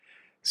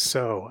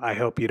So, I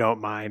hope you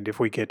don't mind if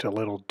we get a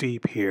little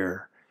deep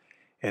here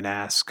and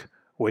ask,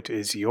 what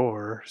is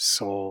your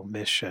soul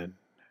mission?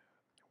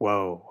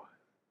 Whoa,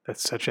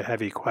 that's such a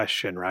heavy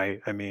question,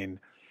 right? I mean,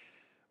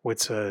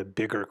 what's a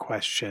bigger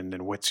question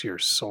than what's your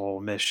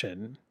soul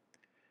mission?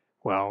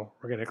 Well,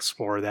 we're going to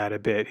explore that a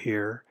bit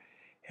here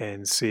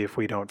and see if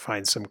we don't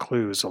find some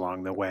clues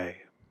along the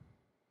way.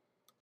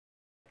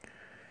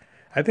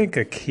 I think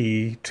a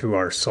key to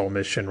our soul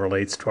mission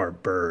relates to our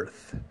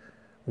birth.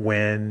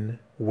 When,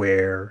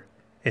 where,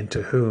 and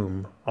to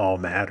whom all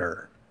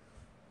matter.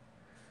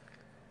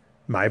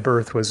 My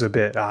birth was a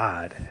bit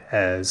odd,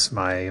 as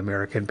my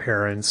American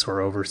parents were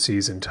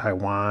overseas in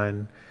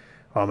Taiwan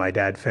while my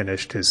dad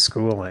finished his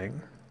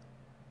schooling.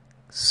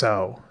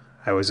 So,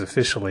 I was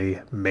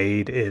officially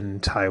made in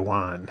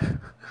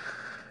Taiwan.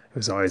 It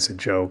was always a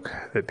joke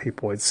that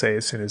people would say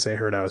as soon as they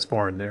heard I was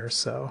born there,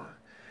 so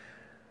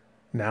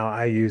now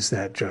I use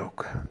that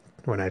joke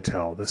when I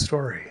tell the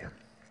story.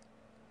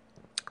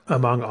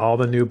 Among all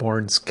the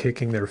newborns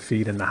kicking their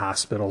feet in the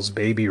hospital's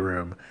baby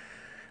room,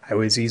 I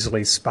was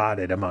easily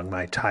spotted among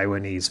my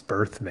Taiwanese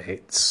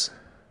birthmates.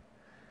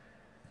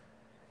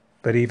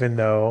 But even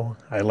though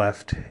I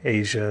left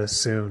Asia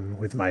soon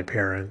with my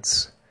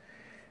parents,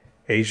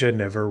 Asia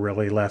never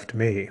really left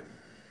me.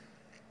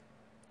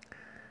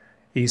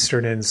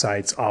 Eastern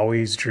insights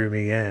always drew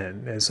me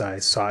in as I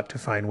sought to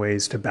find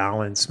ways to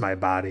balance my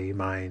body,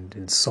 mind,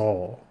 and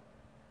soul.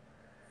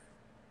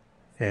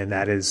 And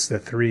that is the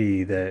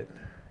three that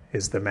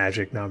is the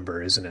magic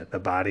number, isn't it? The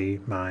body,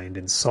 mind,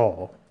 and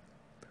soul.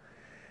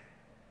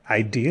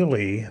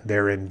 Ideally,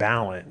 they're in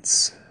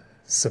balance,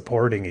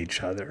 supporting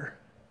each other.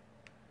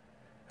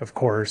 Of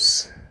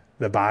course,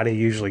 the body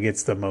usually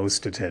gets the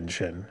most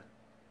attention,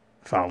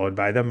 followed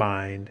by the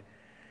mind,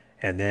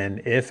 and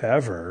then, if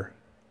ever,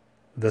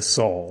 the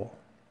soul.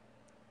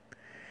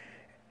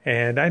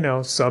 And I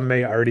know some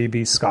may already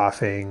be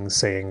scoffing,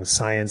 saying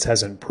science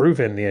hasn't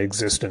proven the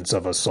existence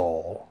of a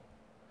soul.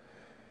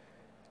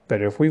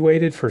 But if we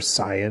waited for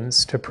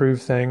science to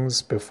prove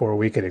things before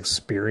we could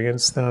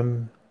experience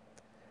them,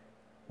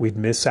 we'd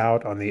miss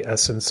out on the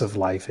essence of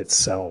life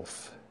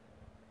itself.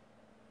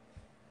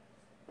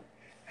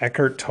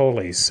 Eckhart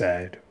Tolle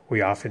said,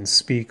 we often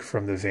speak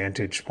from the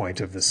vantage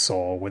point of the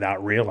soul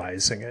without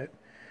realizing it.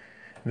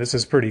 And this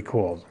is pretty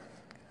cool.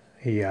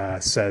 He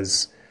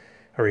says,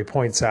 or he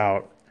points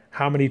out,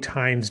 how many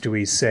times do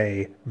we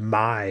say,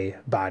 my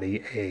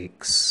body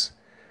aches,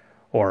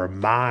 or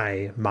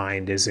my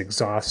mind is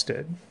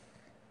exhausted?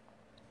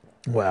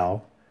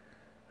 Well,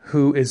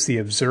 who is the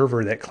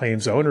observer that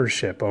claims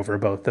ownership over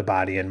both the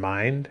body and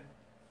mind?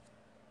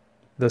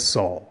 The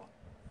soul.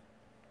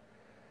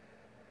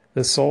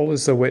 The soul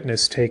is the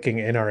witness taking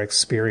in our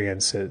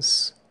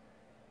experiences,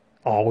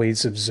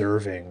 always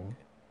observing,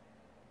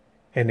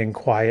 and in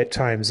quiet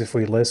times, if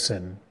we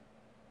listen,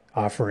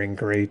 offering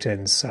great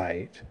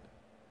insight.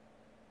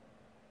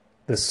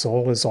 The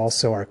soul is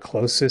also our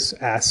closest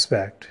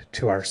aspect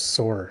to our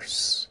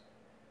source,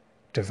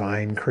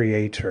 divine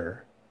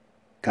creator,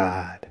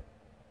 God.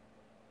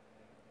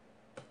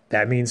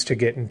 That means to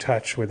get in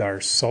touch with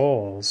our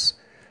souls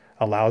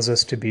allows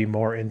us to be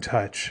more in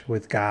touch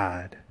with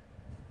God.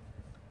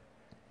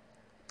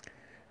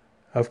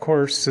 Of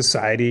course,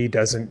 society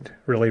doesn't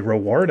really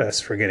reward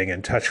us for getting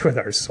in touch with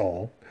our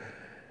soul.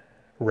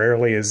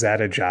 Rarely is that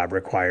a job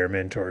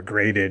requirement or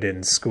graded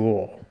in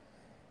school.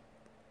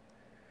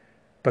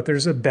 But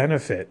there's a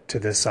benefit to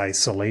this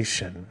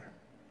isolation.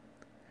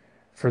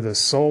 For the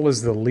soul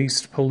is the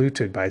least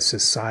polluted by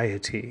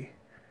society,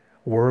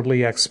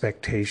 worldly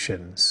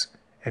expectations,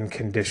 and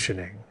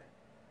conditioning.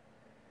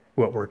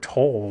 What we're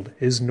told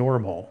is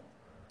normal.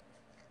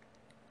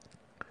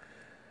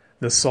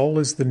 The soul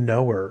is the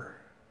knower.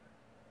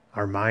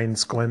 Our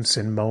minds glimpse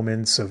in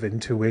moments of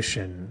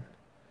intuition,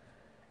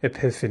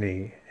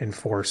 epiphany, and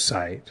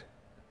foresight.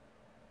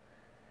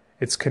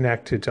 It's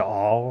connected to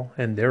all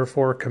and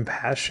therefore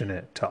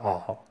compassionate to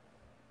all.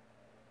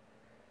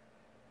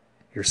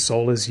 Your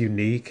soul is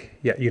unique,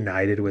 yet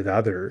united with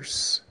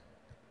others.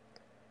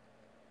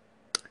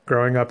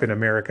 Growing up in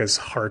America's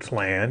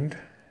heartland,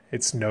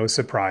 it's no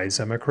surprise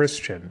I'm a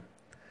Christian,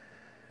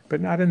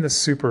 but not in the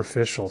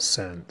superficial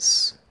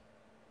sense.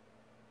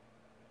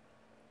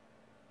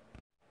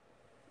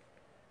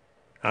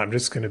 I'm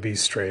just going to be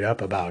straight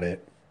up about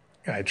it.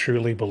 I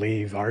truly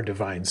believe our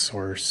divine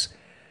source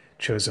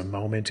chose a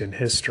moment in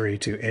history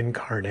to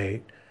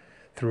incarnate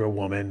through a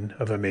woman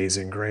of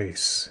amazing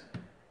grace.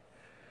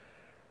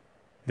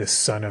 This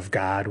Son of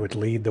God would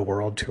lead the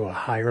world to a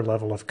higher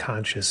level of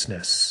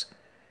consciousness,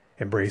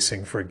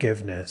 embracing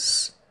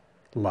forgiveness,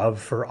 love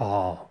for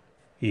all,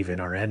 even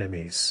our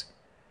enemies,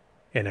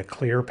 and a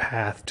clear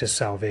path to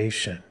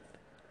salvation.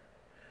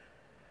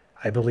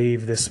 I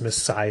believe this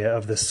Messiah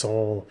of the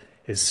soul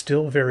is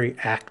still very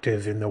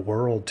active in the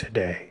world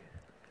today,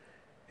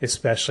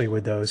 especially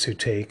with those who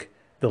take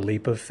the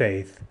leap of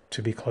faith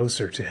to be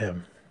closer to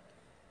him.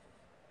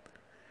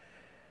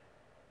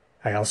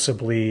 I also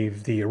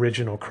believe the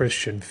original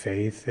Christian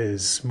faith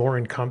is more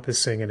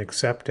encompassing and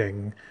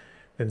accepting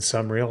than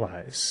some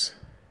realize.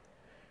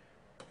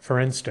 For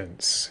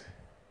instance,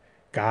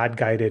 God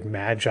guided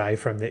Magi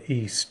from the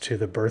east to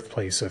the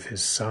birthplace of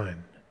his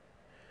son.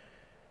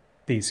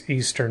 These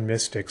Eastern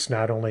mystics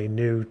not only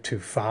knew to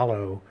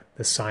follow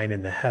the sign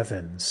in the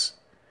heavens,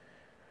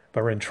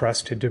 but were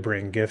entrusted to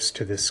bring gifts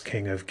to this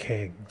King of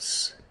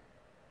Kings.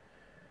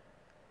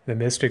 The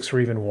mystics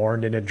were even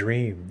warned in a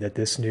dream that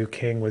this new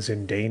king was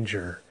in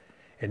danger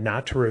and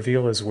not to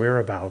reveal his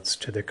whereabouts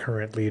to the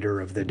current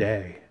leader of the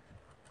day.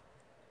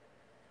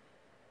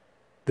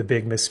 The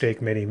big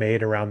mistake many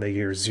made around the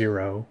year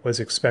 0 was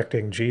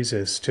expecting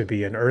Jesus to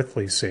be an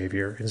earthly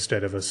savior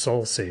instead of a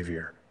soul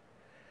savior.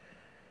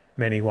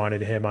 Many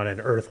wanted him on an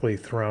earthly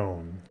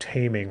throne,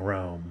 taming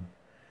Rome,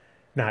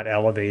 not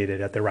elevated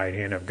at the right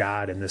hand of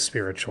God in the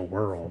spiritual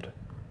world.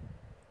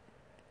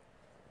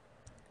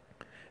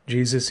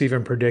 Jesus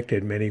even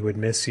predicted many would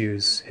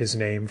misuse his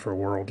name for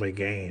worldly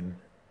gain.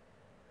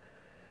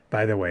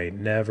 By the way,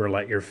 never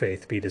let your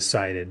faith be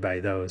decided by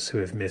those who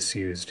have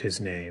misused his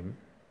name.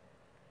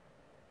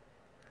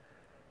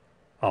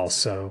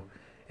 Also,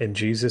 in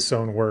Jesus'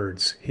 own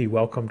words, he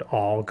welcomed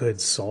all good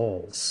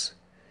souls,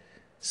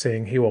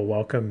 saying he will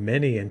welcome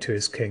many into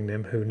his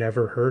kingdom who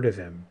never heard of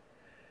him,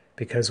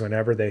 because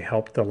whenever they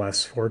helped the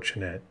less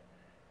fortunate,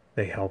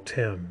 they helped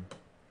him.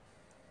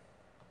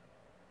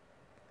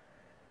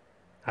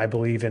 I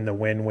believe in the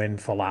win-win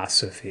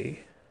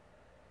philosophy.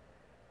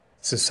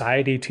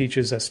 Society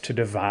teaches us to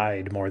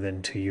divide more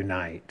than to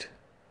unite.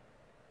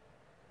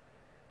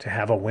 To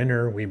have a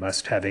winner, we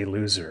must have a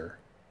loser.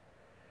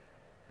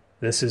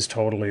 This is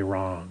totally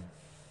wrong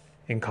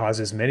and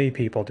causes many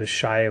people to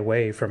shy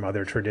away from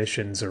other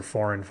traditions or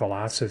foreign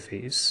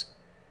philosophies,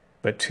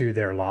 but to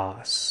their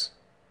loss.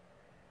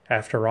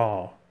 After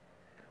all,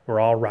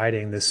 we're all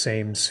riding the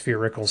same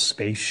spherical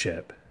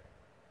spaceship.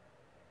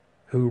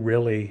 Who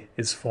really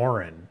is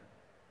foreign?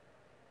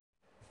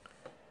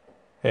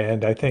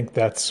 And I think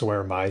that's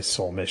where my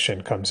soul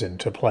mission comes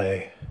into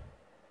play.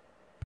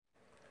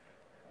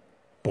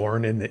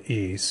 Born in the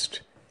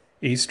East,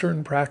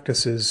 Eastern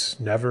practices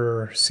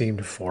never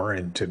seemed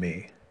foreign to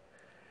me.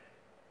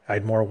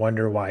 I'd more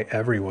wonder why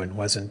everyone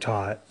wasn't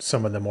taught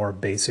some of the more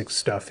basic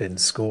stuff in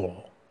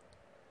school,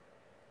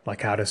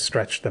 like how to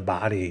stretch the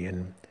body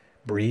and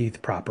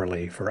breathe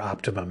properly for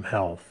optimum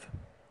health,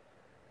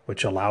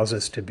 which allows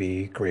us to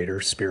be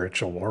greater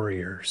spiritual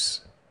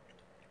warriors.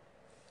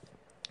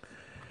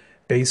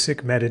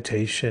 Basic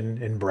meditation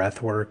and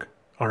breath work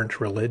aren't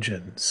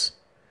religions.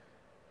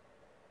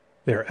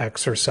 They're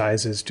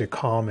exercises to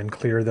calm and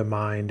clear the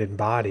mind and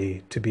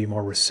body to be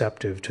more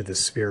receptive to the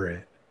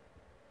spirit.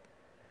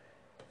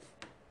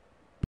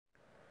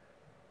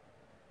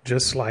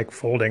 Just like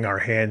folding our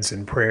hands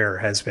in prayer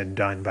has been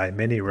done by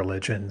many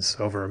religions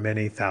over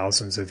many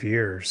thousands of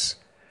years,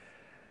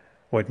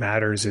 what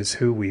matters is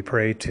who we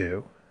pray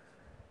to.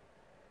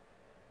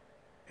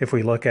 If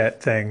we look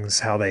at things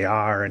how they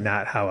are and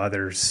not how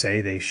others say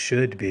they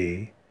should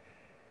be,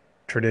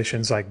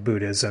 traditions like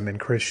Buddhism and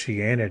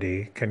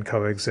Christianity can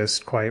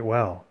coexist quite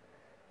well.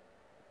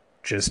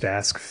 Just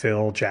ask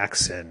Phil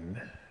Jackson.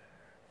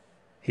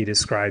 He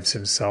describes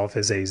himself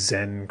as a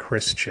Zen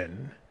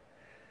Christian.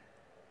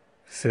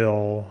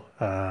 Phil,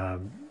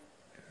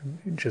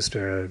 just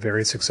a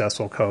very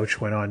successful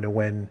coach, went on to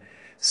win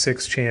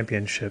 6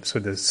 championships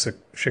with the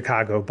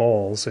Chicago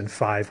Bulls and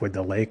 5 with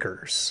the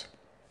Lakers.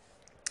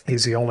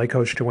 He's the only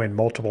coach to win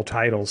multiple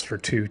titles for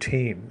 2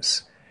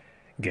 teams.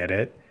 Get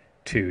it?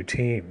 2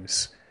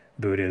 teams,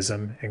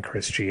 Buddhism and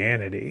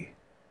Christianity.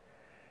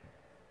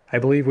 I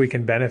believe we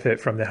can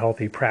benefit from the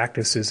healthy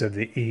practices of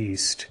the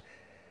East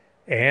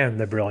and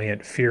the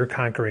brilliant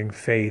fear-conquering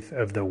faith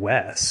of the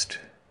West,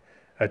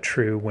 a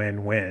true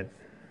win-win.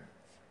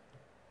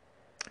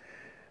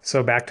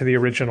 So back to the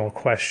original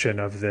question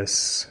of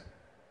this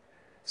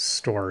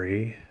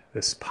story,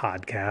 this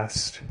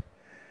podcast.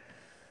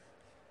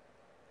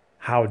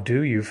 How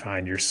do you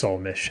find your soul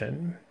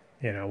mission?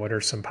 What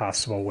are some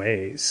possible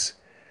ways?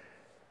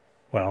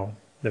 Well,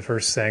 the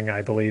first thing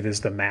I believe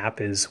is the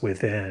map is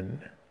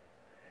within.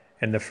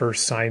 And the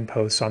first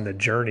signpost on the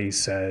journey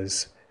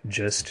says,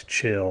 just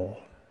chill.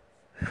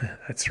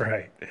 That's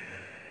right.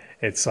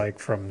 It's like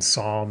from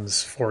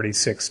Psalms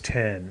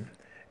 46:10,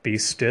 be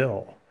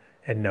still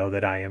and know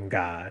that I am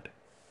God.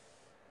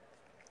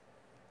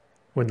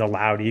 When the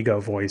loud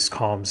ego voice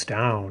calms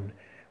down,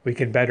 we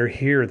can better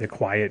hear the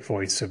quiet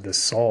voice of the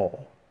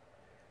soul.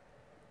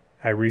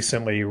 I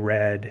recently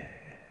read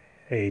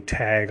a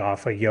tag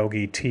off a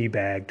Yogi tea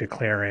bag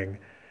declaring,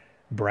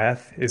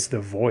 breath is the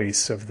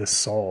voice of the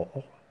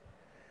soul.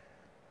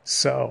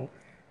 So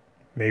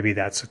maybe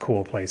that's a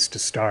cool place to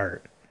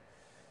start,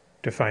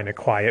 to find a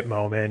quiet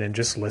moment and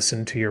just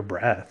listen to your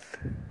breath.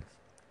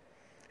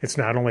 It's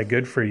not only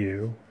good for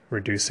you,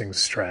 reducing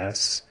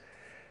stress,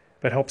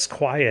 but helps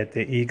quiet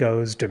the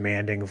ego's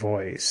demanding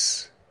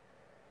voice.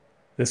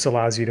 This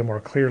allows you to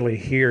more clearly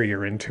hear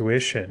your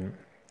intuition,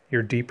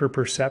 your deeper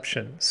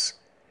perceptions,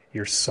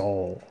 your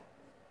soul.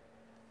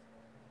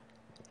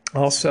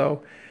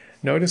 Also,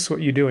 notice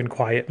what you do in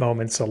quiet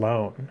moments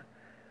alone,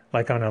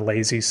 like on a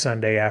lazy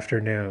Sunday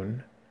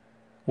afternoon.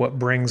 What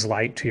brings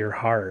light to your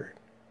heart?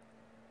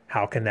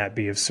 How can that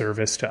be of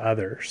service to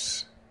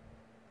others?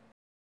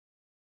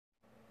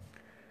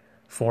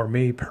 For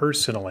me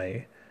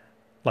personally,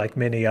 like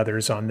many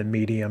others on the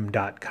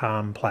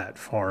Medium.com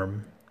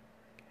platform,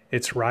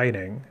 it's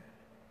writing.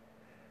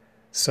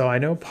 So I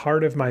know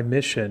part of my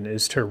mission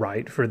is to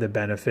write for the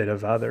benefit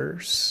of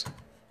others.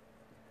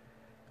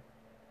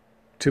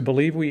 To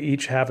believe we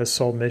each have a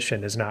soul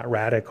mission is not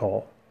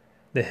radical.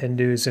 The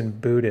Hindus and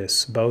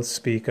Buddhists both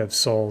speak of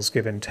souls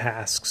given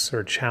tasks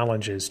or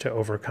challenges to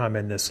overcome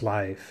in this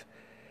life,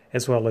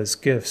 as well as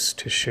gifts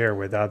to share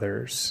with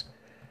others.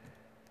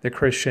 The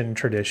Christian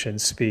tradition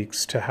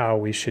speaks to how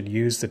we should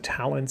use the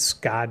talents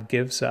God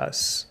gives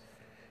us,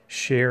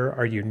 share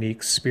our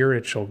unique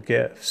spiritual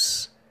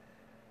gifts,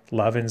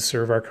 love and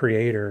serve our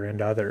Creator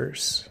and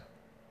others.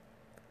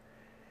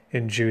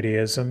 In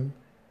Judaism,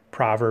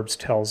 Proverbs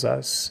tells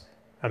us,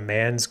 a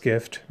man's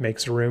gift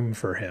makes room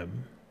for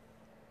him.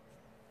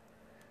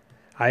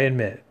 I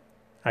admit,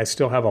 I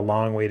still have a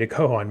long way to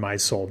go on my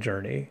soul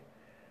journey,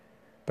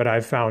 but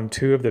I've found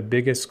two of the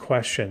biggest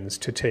questions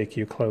to take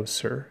you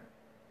closer.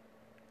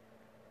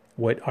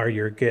 What are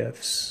your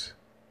gifts?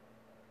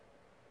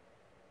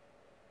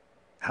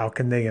 How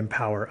can they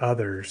empower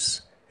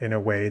others in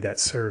a way that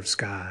serves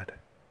God?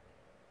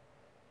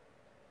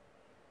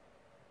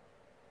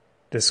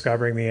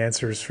 Discovering the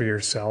answers for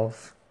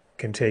yourself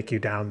can take you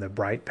down the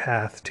bright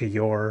path to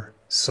your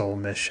soul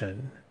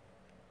mission.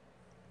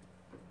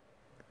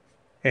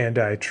 And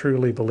I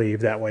truly believe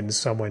that when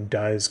someone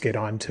does get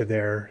onto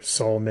their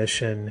soul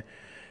mission,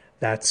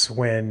 that's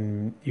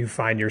when you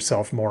find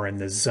yourself more in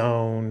the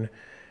zone,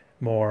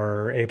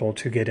 more able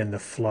to get in the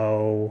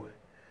flow.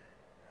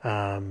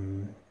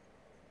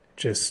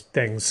 Just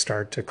things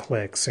start to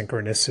click,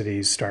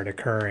 synchronicities start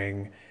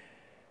occurring,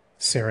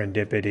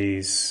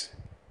 serendipities.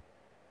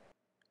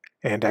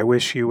 And I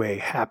wish you a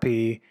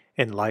happy,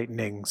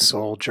 enlightening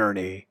soul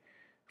journey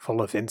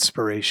full of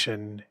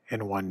inspiration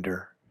and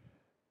wonder.